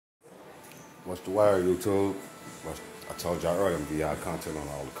What's the word, YouTube? I told y'all earlier, I'm gonna give y'all content on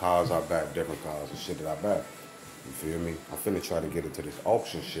all the cars I back, different cars and shit that I back. You feel me? I'm finna try to get into this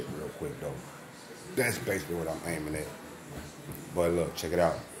auction shit real quick though. That's basically what I'm aiming at. But look, check it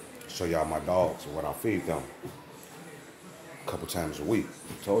out. Show y'all my dogs and what I feed them. A couple times a week.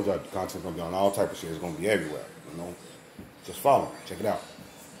 Told y'all the content gonna be on all type of shit. It's gonna be everywhere. You know? Just follow. Check it out.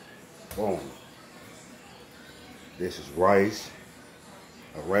 Boom. This is rice.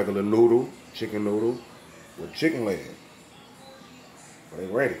 A regular noodle, chicken noodle, with chicken legs. But they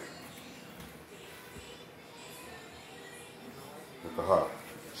ready. Look at her.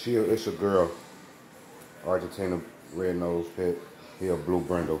 It's a girl. Argentina red nose pit. He a blue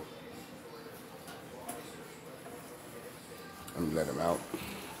brindle. Let me let him out.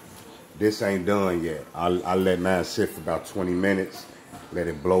 This ain't done yet. I let mine sit for about 20 minutes. Let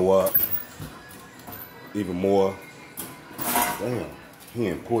it blow up. Even more. Damn. He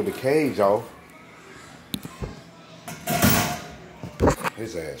ain't pulled the cage off.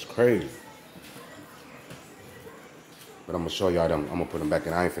 His ass crazy. But I'm gonna show y'all them. I'm gonna put them back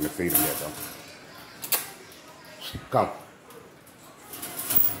in. I ain't finna feed them yet though. Come.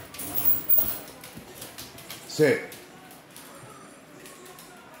 Sit.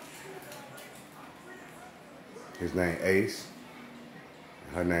 His name Ace.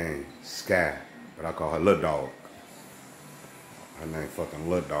 Her name Sky. But I call her Little Dog. Her name fucking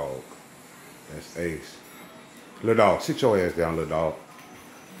Little Dog. That's Ace. Little Dog, sit your ass down, Little Dog.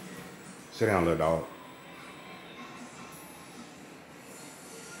 Sit down, Little Dog.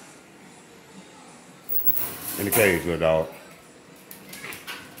 In the cage, Little Dog.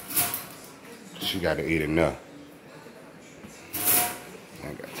 She got to eat enough. I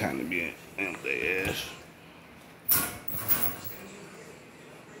ain't got time to be in their ass.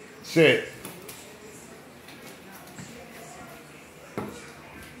 Sit.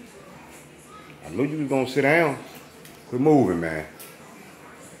 I knew you was gonna sit down. Quit moving, man.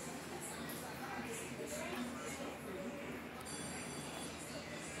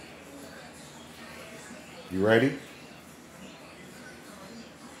 You ready?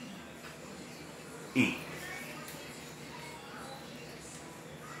 Eat.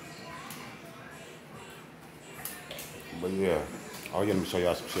 But yeah. Oh yeah, let me show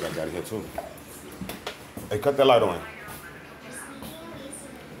y'all some shit I got here too. Hey, cut that light on.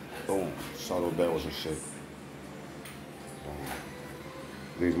 Boom. Saw those barrels and shit.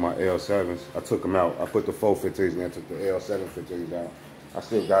 These are my L7s. I took them out. I put the 415s in there, took the L7 15s out. I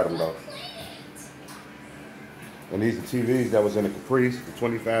still got them though. And these are TVs that was in the Caprice, the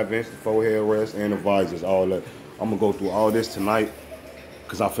 25 inch, the 4 headrests, and the visors, all that. I'm gonna go through all this tonight,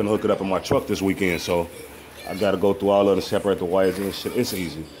 cause I'm finna hook it up in my truck this weekend, so I gotta go through all of the separate the wires and shit. It's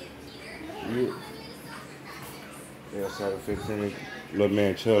easy. Yeah. L7 15, little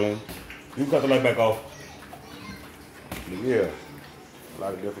man chilling. You cut the light back off. But yeah, a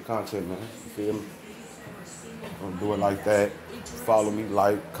lot of different content, man. You feel me? I'm gonna do it like that. Follow me,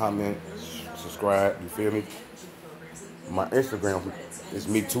 like, comment, subscribe. You feel me? My Instagram is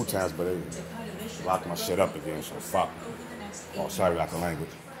me 2 times, but it locked my shit up again, so fuck. Oh, sorry about the language.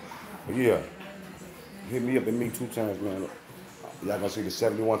 But yeah, hit me up at me 2 times, man. Y'all gonna see the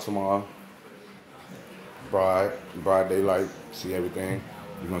 71 tomorrow. Broad daylight, see everything.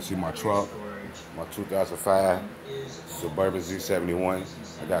 You're gonna see my truck, my 2005 Suburban Z71.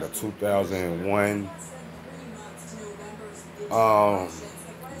 I got a 2001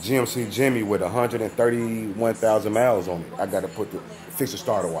 GMC Jimmy with 131,000 miles on it. I got to fix the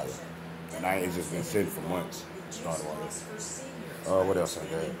starter wire, and it's just been sitting for months. Starter wire. What else I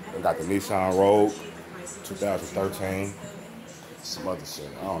got? I got the Nissan Rogue, 2013. Some other shit.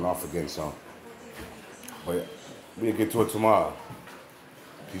 I don't know. I'm forgetting some. But we'll get to it tomorrow.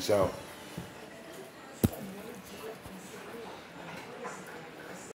 Peace out.